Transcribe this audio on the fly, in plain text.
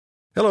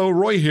Hello,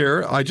 Roy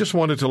here. I just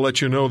wanted to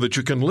let you know that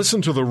you can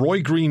listen to The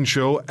Roy Green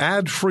Show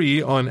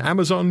ad-free on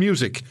Amazon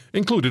Music,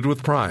 included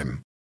with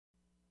Prime.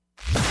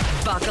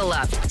 Buckle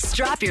up,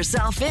 strap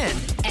yourself in,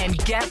 and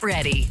get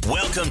ready.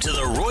 Welcome to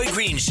The Roy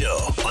Green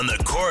Show on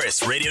the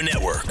Chorus Radio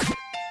Network.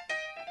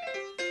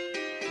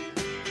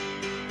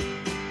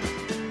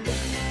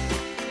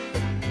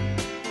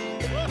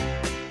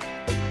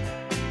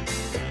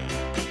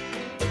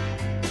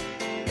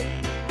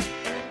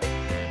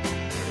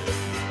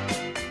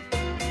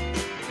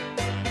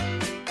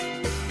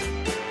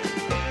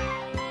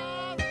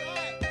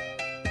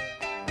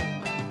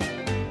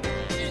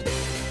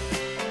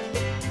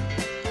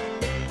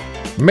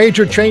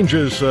 Major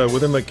changes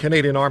within the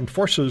Canadian Armed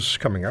Forces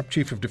coming up.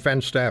 Chief of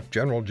Defence Staff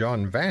General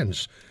John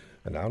Vance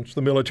announced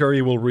the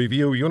military will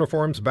review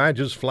uniforms,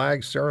 badges,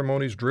 flags,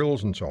 ceremonies,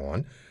 drills, and so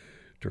on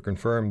to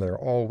confirm they're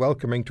all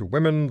welcoming to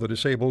women, the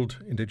disabled,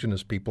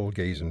 Indigenous people,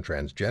 gays, and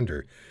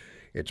transgender.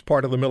 It's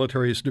part of the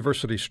military's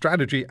diversity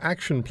strategy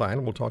action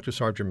plan. We'll talk to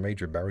Sergeant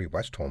Major Barry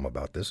Westholm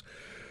about this.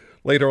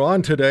 Later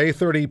on today,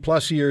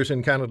 30-plus years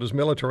in Canada's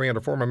military and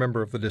a former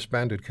member of the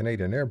disbanded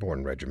Canadian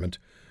Airborne Regiment.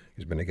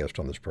 He's been a guest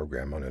on this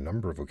program on a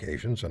number of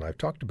occasions, and I've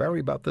talked to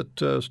Barry about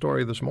that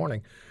story this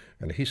morning,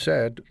 and he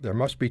said there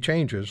must be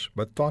changes,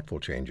 but thoughtful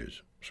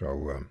changes.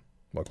 So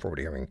look forward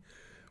to hearing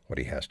what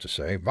he has to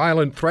say.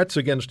 Violent threats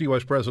against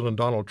U.S. President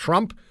Donald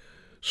Trump.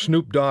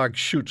 Snoop Dogg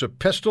shoots a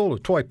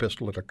toy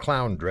pistol at a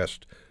clown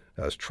dressed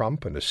as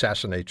Trump and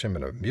assassinates him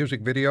in a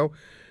music video.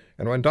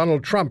 And when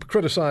Donald Trump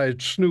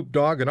criticized Snoop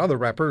Dogg, another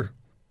rapper,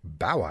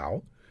 Bow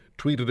Wow,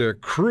 tweeted a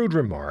crude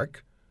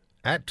remark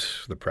at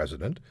the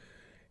president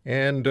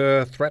and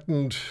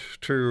threatened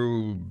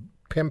to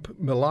pimp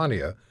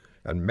Melania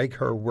and make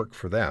her work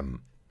for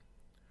them.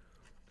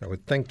 I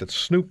would think that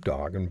Snoop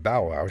Dogg and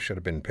Bow Wow should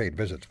have been paid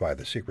visits by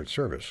the Secret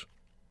Service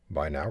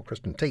by now.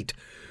 Kristen Tate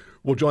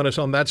will join us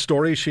on that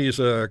story.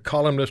 She's a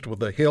columnist with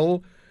The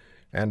Hill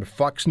and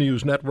Fox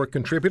News Network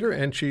contributor,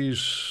 and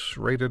she's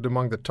rated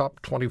among the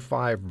top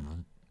 25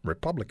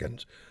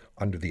 Republicans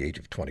under the age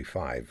of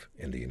 25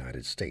 in the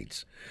United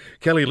States.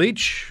 Kellie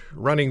Leitch,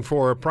 running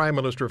for Prime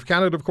Minister of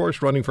Canada, of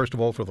course, running first of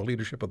all for the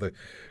leadership of the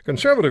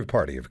Conservative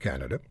Party of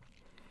Canada.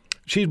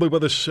 She'll be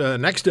with us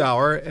next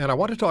hour, and I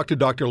want to talk to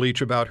Dr.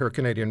 Leitch about her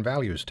Canadian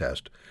values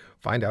test,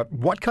 find out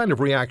what kind of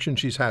reaction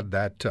she's had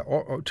that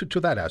to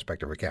that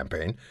aspect of her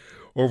campaign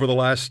over the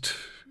last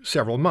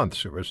several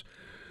months.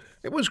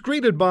 It was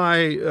greeted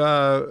by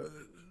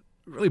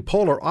really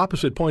polar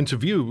opposite points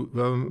of view.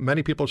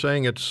 Many people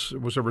saying it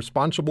was a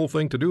responsible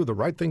thing to do, the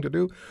right thing to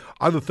do.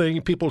 Other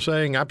people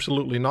saying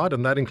absolutely not,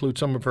 and that includes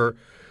some of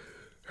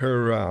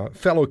her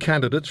fellow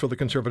candidates for the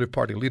Conservative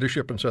Party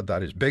leadership, and said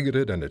that is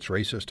bigoted and it's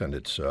racist and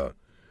it's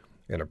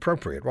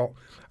inappropriate. Well,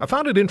 I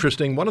found it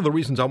interesting. One of the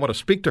reasons I want to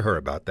speak to her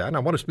about that, and I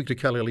want to speak to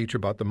Kellie Leitch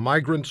about the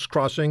migrants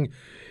crossing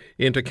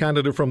into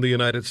Canada from the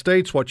United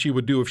States, what she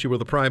would do if she were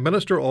the Prime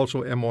Minister,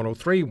 also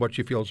M103, what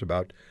she feels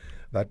about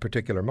that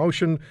particular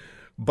motion.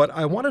 But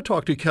I want to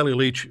talk to Kellie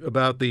Leitch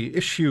about the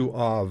issue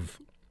of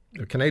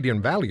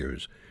Canadian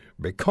values,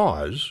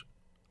 because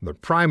the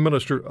Prime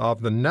Minister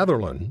of the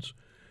Netherlands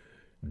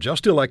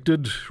just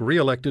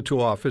re-elected to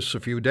office a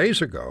few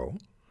days ago,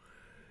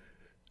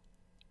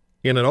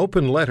 in an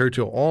open letter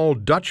to all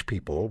Dutch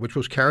people, which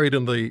was carried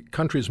in the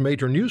country's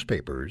major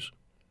newspapers,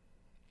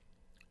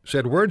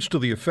 said words to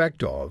the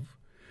effect of,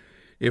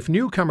 if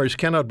newcomers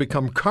cannot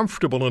become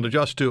comfortable and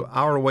adjust to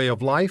our way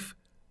of life,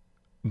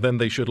 then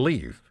they should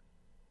leave.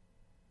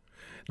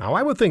 Now,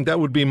 I would think that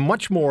would be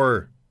much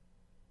more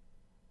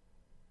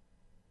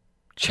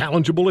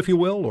challengeable, if you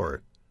will,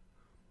 or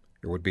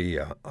it would be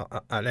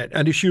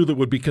an issue that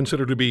would be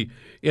considered to be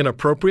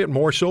inappropriate,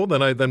 more so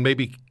than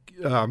maybe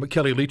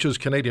Kellie Leitch's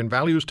Canadian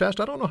values test.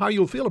 I don't know how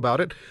you'll feel about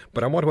it,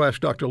 but I want to ask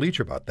Dr. Leitch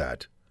about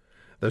that.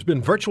 There's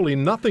been virtually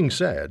nothing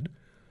said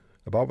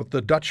about what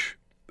the Dutch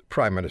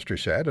Prime Minister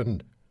said,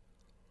 and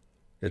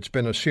it's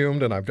been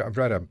assumed, and I've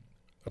read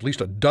at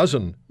least a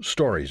dozen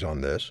stories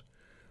on this,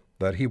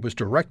 that he was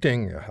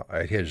directing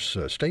his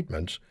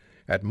statements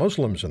at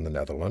Muslims in the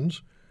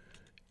Netherlands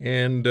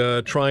and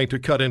trying to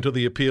cut into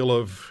the appeal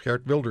of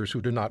Geert Wilders, who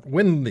did not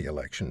win the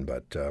election.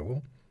 But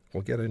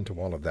we'll get into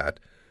all of that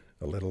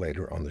a little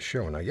later on the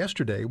show. Now,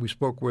 yesterday we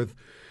spoke with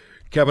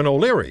Kevin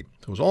O'Leary,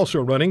 who's also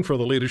running for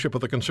the leadership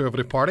of the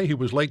Conservative Party. He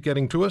was late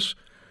getting to us,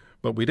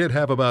 but we did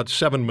have about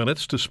 7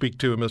 minutes to speak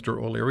to Mr.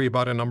 O'Leary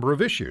about a number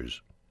of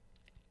issues.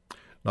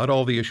 Not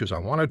all the issues I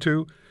wanted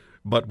to,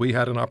 but we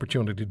had an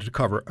opportunity to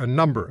cover a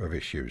number of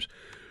issues.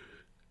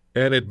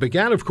 And it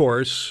began, of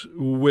course,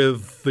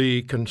 with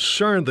the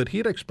concern that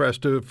he'd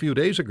expressed a few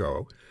days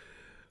ago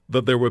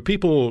that there were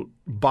people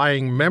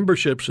buying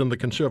memberships in the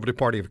Conservative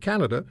Party of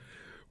Canada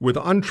with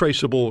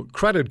untraceable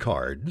credit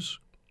cards,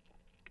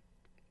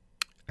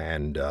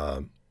 and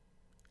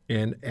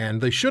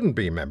they shouldn't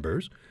be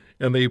members,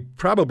 and they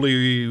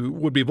probably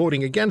would be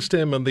voting against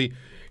him. And the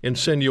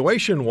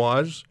insinuation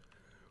was,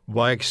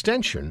 by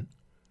extension,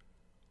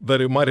 that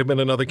it might have been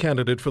another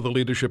candidate for the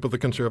leadership of the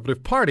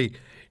Conservative Party.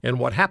 And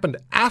what happened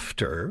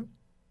after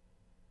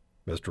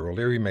Mr.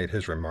 O'Leary made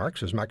his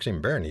remarks as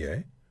Maxime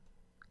Bernier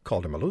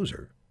called him a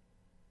loser.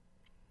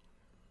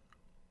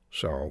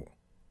 So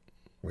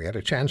we had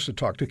a chance to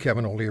talk to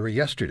Kevin O'Leary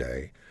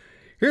yesterday.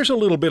 Here's a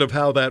little bit of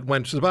how that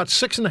went. It's about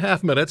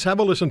 6.5 minutes. Have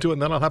a listen to it,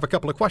 and then I'll have a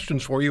couple of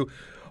questions for you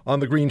on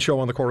The Green Show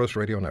on the Corus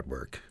Radio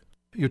Network.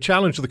 You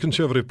challenged the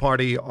Conservative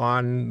Party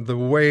on the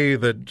way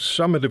that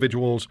some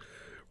individuals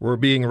were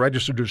being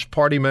registered as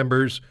party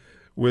members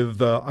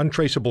with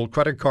untraceable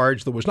credit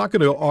cards that was not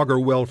going to augur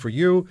well for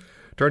you.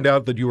 Turned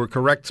out that you were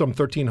correct, some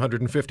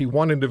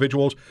 1,351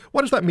 individuals.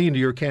 What does that mean to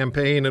your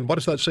campaign, and what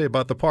does that say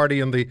about the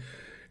party and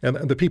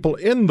the people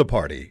in the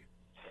party?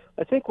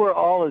 I think we're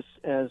all,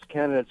 as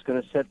candidates,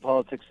 going to set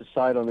politics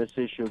aside on this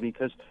issue,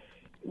 because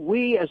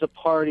we as a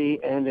party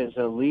and as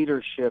a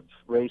leadership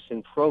race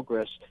in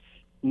progress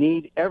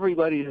need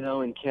everybody to know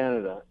in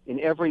Canada, in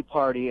every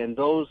party, and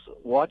those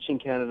watching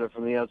Canada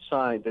from the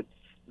outside, that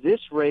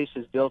this race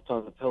is built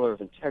on the pillar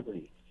of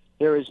integrity.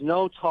 There is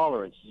no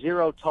tolerance,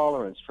 zero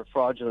tolerance for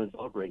fraudulent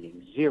vote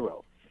rigging,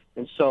 zero.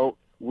 And so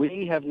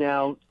we have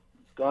now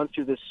gone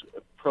through this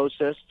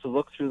process to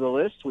look through the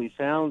list. We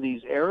found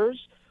these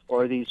errors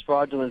or these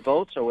fraudulent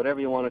votes or whatever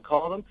you want to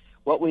call them.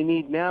 What we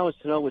need now is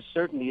to know with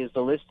certainty, is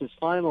the list is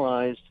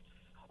finalized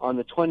on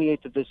the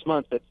 28th of this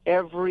month, that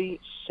every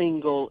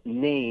single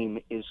name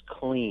is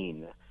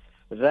clean.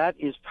 That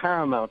is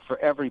paramount for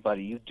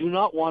everybody. You do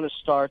not want to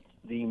start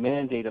the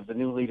mandate of the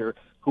new leader,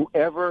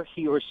 whoever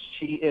he or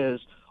she is,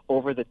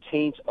 over the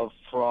taint of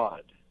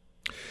fraud.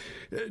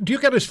 Do you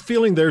get a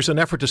feeling there's an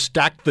effort to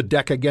stack the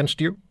deck against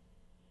you?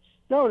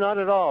 No, not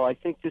at all. I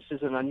think this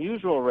is an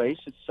unusual race.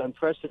 It's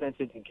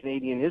unprecedented in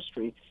Canadian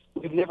history.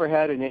 We've never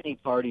had in any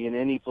party, in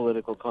any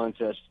political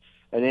contest,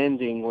 an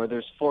ending where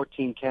there's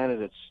 14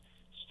 candidates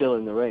still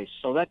in the race.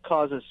 So that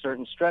causes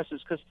certain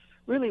stresses, because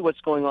really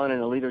what's going on in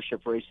a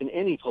leadership race in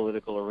any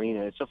political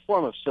arena, it's a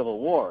form of civil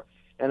war.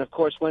 And of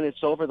course, when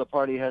it's over, the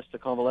party has to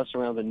coalesce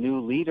around the new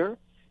leader,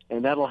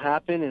 and that'll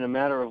happen in a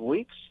matter of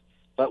weeks.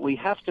 But we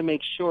have to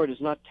make sure it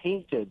is not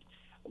tainted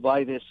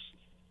by this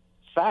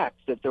fact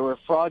that there were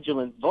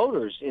fraudulent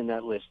voters in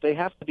that list. They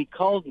have to be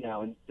culled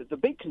now. And the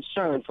big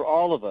concern for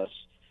all of us,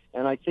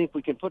 and I think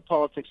we can put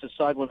politics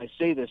aside when I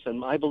say this,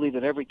 and I believe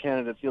that every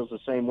candidate feels the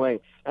same way,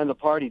 and the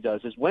party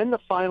does, is when the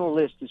final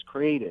list is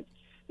created,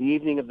 the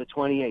evening of the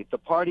 28th, the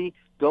party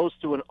goes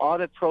through an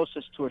audit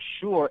process to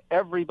assure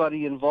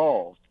everybody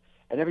involved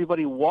and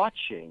everybody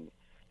watching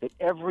that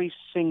every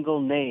single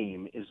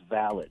name is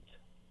valid.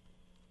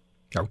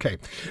 Okay,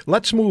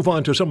 let's move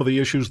on to some of the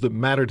issues that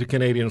matter to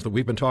Canadians that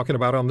we've been talking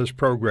about on this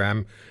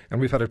program, and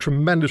we've had a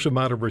tremendous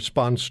amount of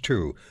response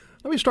to.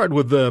 Let me start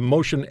with the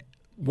motion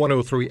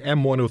 103,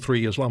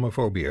 M103,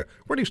 Islamophobia.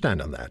 Where do you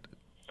stand on that?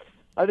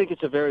 I think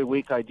it's a very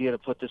weak idea to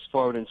put this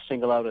forward and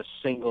single out a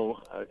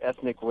single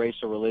ethnic, race,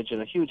 or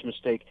religion. A huge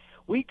mistake.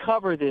 We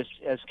cover this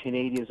as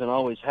Canadians and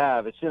always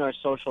have. It's in our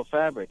social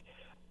fabric.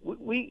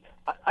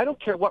 I don't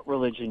care what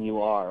religion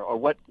you are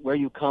or where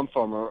you come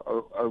from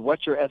or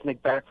what your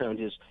ethnic background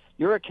is.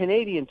 You're a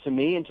Canadian to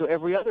me and to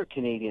every other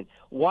Canadian.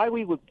 Why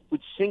we would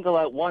single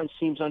out one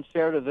seems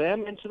unfair to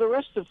them and to the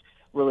rest of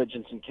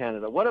religions in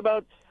Canada. What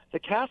about the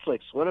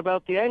Catholics? What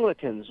about the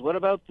Anglicans? What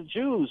about the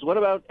Jews? What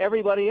about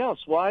everybody else?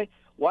 Why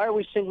are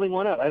we singling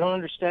one out? I don't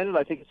understand it.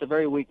 I think it's a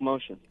very weak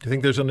motion. Do you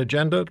think there's an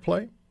agenda at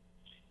play?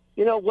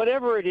 You know,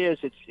 whatever it is,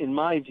 it's, in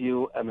my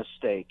view, a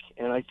mistake.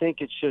 And I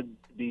think it should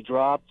be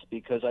dropped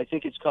because I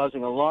think it's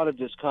causing a lot of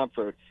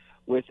discomfort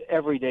with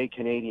everyday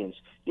Canadians.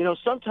 You know,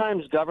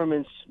 sometimes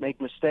governments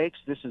make mistakes.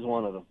 This is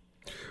one of them.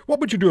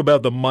 What would you do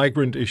about the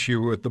migrant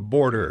issue at the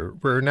border?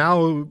 We're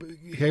now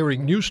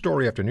hearing news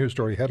story after news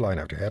story, headline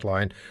after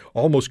headline,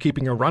 almost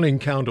keeping a running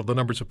count of the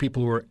numbers of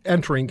people who are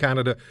entering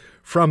Canada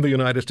from the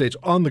United States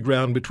on the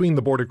ground between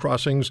the border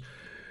crossings,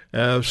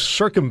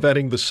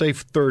 circumventing the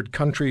safe third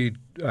country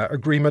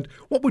agreement.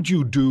 What would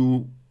you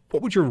do?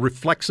 What would your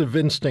reflexive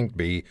instinct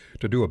be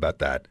to do about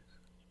that?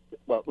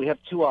 Well, we have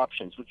two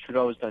options, which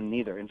Trudeau has done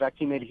neither. In fact,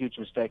 he made a huge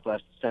mistake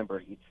last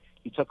December.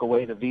 He took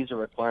away the visa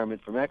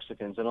requirement for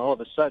Mexicans, and all of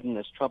a sudden,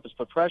 as Trump has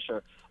put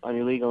pressure on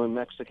illegal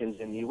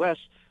Mexicans in the U.S.,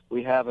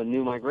 we have a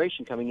new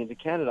migration coming into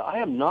Canada. I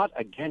am not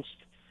against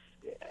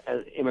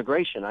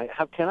immigration.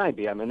 How can I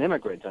be? I'm an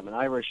immigrant. I'm an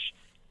Irish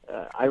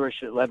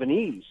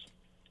Lebanese.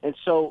 And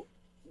so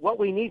what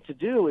we need to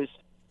do is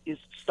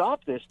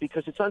stop this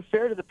because it's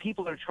unfair to the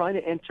people that are trying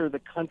to enter the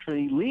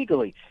country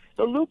legally.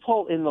 The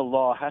loophole in the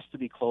law has to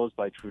be closed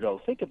by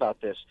Trudeau. Think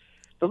about this.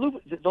 The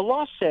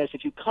law says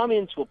if you come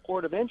into a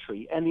port of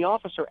entry and the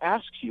officer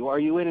asks you, are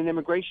you in an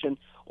immigration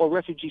or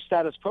refugee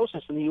status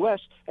process in the U.S.,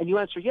 and you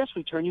answer yes,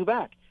 we turn you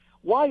back.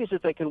 Why is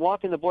it they can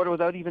walk in the border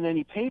without even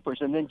any papers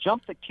and then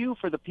jump the queue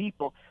for the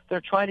people that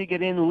are trying to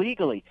get in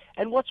legally?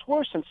 And what's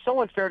worse, and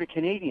so unfair to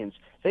Canadians,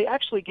 they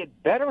actually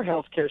get better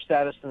health care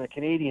status than the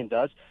Canadian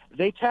does.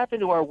 They tap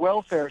into our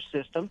welfare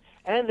system,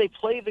 and they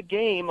play the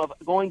game of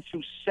going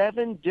through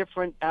 7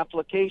 different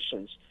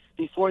applications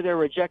before they're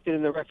rejected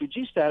in their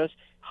refugee status,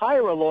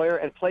 hire a lawyer,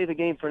 and play the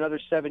game for another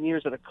 7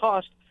 years at a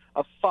cost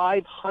of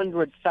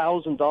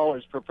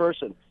 $500,000 per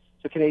person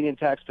to Canadian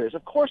taxpayers.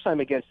 Of course I'm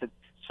against it.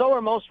 So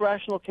are most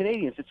rational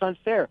Canadians. It's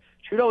unfair.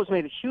 Trudeau has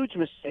made a huge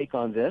mistake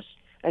on this,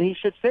 and he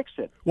should fix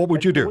it. What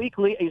would you do?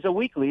 He's a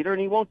weak leader,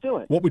 and he won't do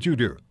it. What would you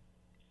do?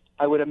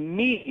 I would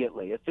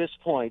immediately, at this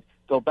point,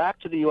 go back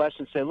to the U.S.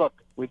 and say, look,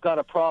 we've got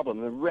a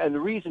problem. And the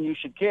reason you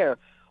should care,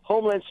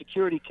 Homeland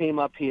Security came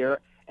up here,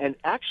 and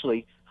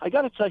actually, I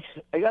got to tell you,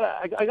 I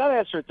got to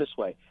answer it this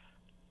way.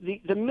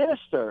 The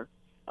Minister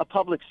of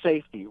Public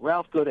Safety,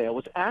 Ralph Goodale,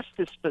 was asked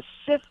this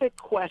specific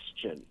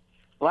question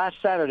last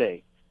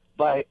Saturday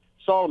by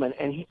Solomon,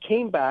 and he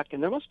came back,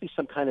 and there must be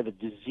some kind of a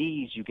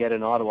disease you get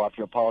in Ottawa if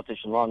you're a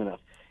politician long enough,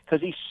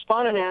 because he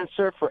spun an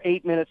answer for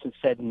 8 minutes and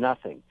said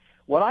nothing.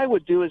 What I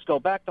would do is go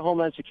back to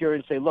Homeland Security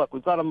and say, look,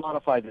 we've got to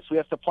modify this. We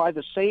have to apply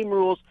the same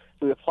rules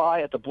that we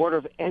apply at the border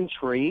of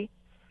entry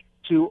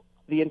to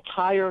the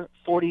entire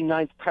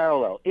 49th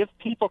parallel. If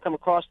people come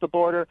across the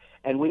border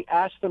and we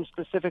ask them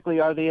specifically,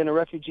 are they in a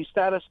refugee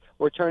status,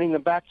 we're turning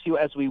them back to you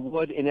as we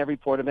would in every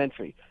port of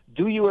entry.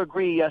 Do you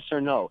agree, yes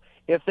or no?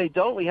 If they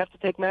don't, we have to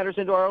take matters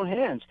into our own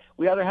hands.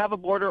 We either have a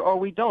border or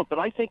we don't. But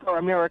I think our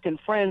American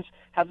friends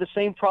have the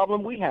same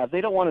problem we have.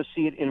 They don't want to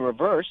see it in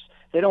reverse.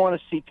 They don't want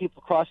to see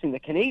people crossing the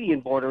Canadian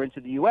border into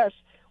the U.S.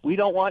 We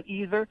don't want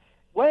either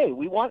way.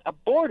 We want a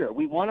border.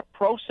 We want to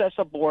process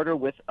a border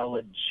with a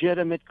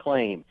legitimate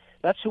claim.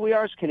 That's who we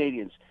are as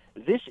Canadians.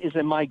 This is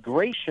a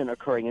migration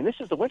occurring, and this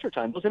is the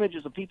wintertime. Those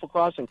images of people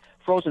crossing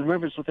frozen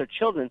rivers with their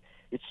children,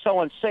 it's so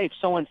unsafe,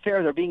 so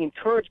unfair. They're being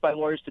encouraged by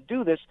lawyers to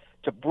do this,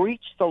 to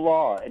breach the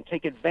law and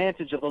take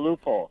advantage of the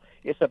loophole.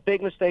 It's a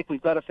big mistake.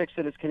 We've got to fix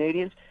it as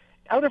Canadians,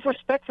 out of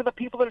respect for the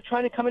people that are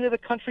trying to come into the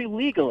country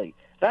legally.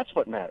 That's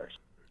what matters.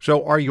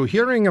 So are you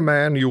hearing a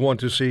man you want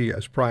to see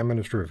as Prime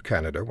Minister of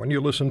Canada when you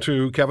listen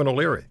to Kevin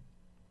O'Leary?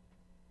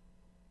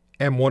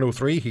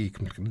 M103 he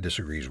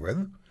disagrees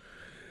with.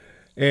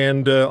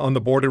 And on the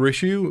border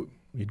issue,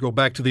 you'd go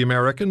back to the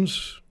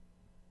Americans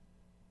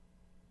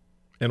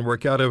and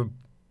work out a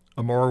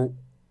more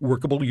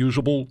workable,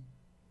 usable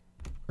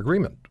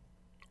agreement.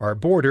 Our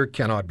border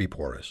cannot be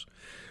porous.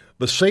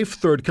 The Safe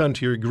Third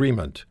Country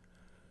Agreement,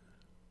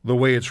 the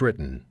way it's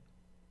written,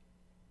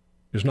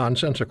 is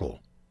nonsensical.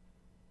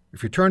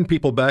 If you turn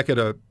people back at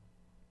a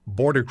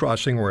border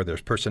crossing where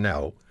there's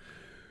personnel,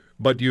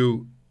 but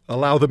you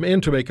allow them in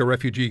to make a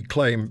refugee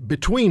claim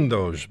between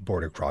those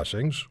border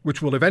crossings,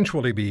 which will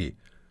eventually be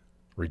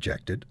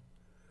rejected,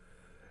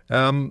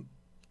 the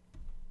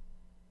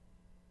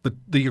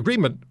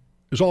agreement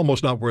is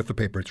almost not worth the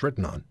paper it's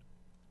written on.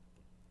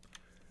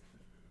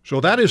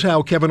 So that is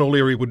how Kevin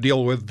O'Leary would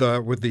deal with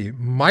the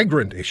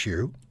migrant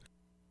issue.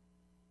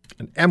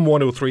 And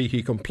M103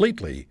 he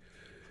completely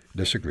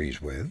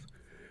disagrees with.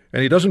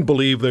 And he doesn't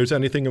believe there's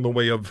anything in the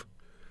way of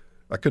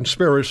a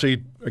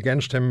conspiracy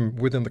against him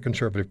within the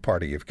Conservative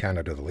Party of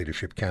Canada, the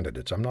leadership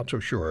candidates. I'm not so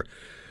sure.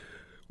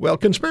 Well,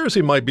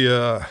 conspiracy might be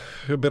a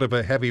bit of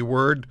a heavy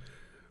word,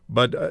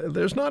 but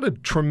there's not a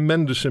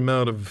tremendous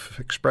amount of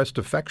expressed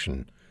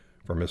affection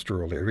for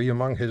Mr. O'Leary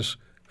among his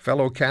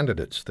fellow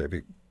candidates.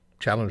 They've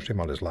challenged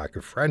him on his lack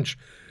of French,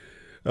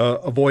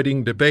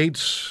 avoiding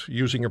debates,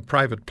 using a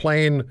private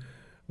plane.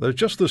 There's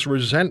just this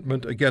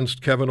resentment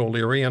against Kevin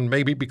O'Leary, and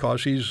maybe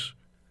because he's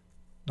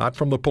not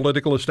from the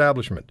political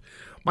establishment.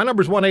 My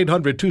number is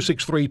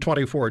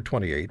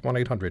 1-800-263-2428,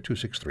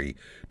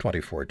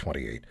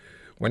 1-800-263-2428.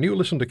 When you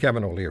listen to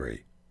Kevin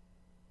O'Leary,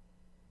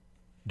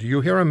 do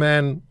you hear a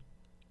man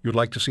you'd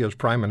like to see as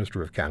Prime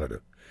Minister of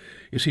Canada?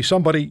 Is he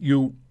somebody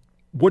you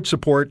would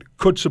support,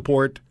 could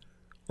support,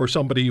 or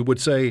somebody you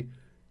would say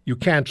you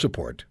can't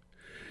support?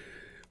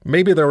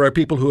 Maybe there are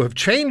people who have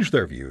changed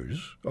their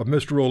views of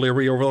Mr.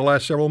 O'Leary over the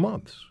last several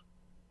months.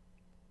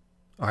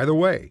 Either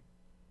way,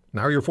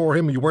 now you're for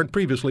him, you weren't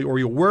previously, or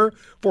you were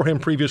for him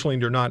previously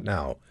and you're not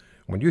now.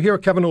 When you hear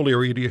Kevin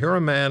O'Leary, do you hear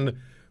a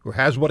man who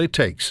has what it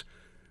takes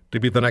to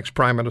be the next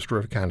Prime Minister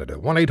of Canada?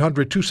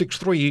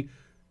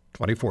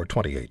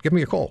 1-800-263-2428. Give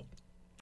me a call.